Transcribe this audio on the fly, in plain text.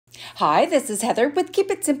Hi, this is Heather with Keep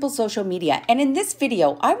It Simple Social Media, and in this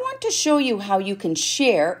video, I want to show you how you can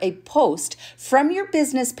share a post from your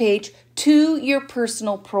business page to your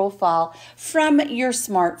personal profile from your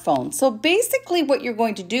smartphone. So basically what you're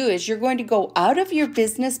going to do is you're going to go out of your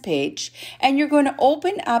business page and you're going to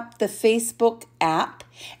open up the Facebook app,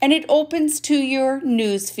 and it opens to your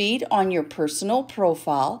news feed on your personal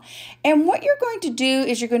profile. And what you're going to do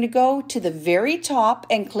is you're going to go to the very top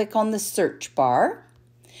and click on the search bar.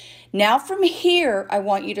 Now from here, I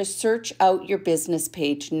want you to search out your business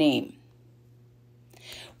page name.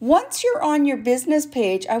 Once you're on your business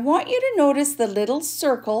page, I want you to notice the little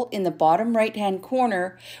circle in the bottom right-hand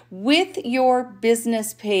corner with your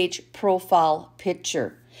business page profile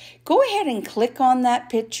picture. Go ahead and click on that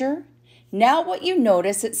picture. Now what you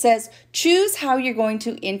notice, it says choose how you're going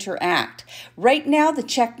to interact. Right now the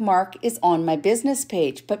check mark is on my business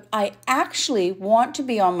page, but I actually want to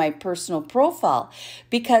be on my personal profile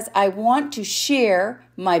because I want to share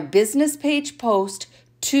my business page post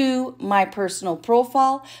to my personal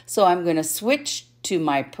profile. So I'm going to switch to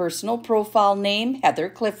my personal profile name, Heather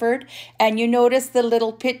Clifford, and you notice the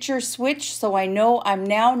little picture switch, so I know I'm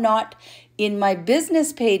now not in my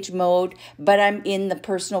business page mode, but I'm in the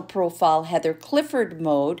personal profile Heather Clifford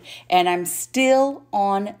mode, and I'm still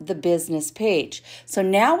on the business page. So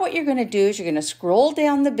now what you're going to do is you're going to scroll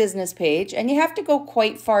down the business page, and you have to go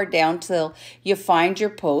quite far down till you find your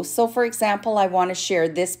post. So for example, I want to share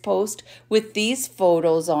this post with these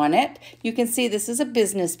photos on it. You can see this is a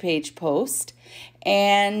business page post,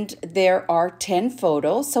 and there are 10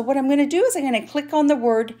 photos. So what I'm going to do is I'm going to click on the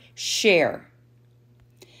word share.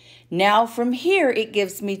 Now from here, it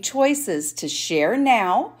gives me choices to share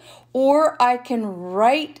now, or I can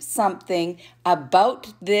write something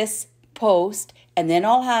about this post, and then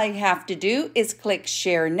all I have to do is click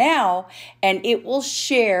share now, and it will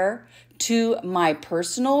share to my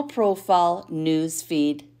personal profile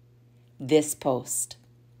newsfeed this post.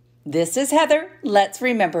 This is Heather. Let's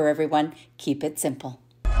remember, everyone, keep it simple.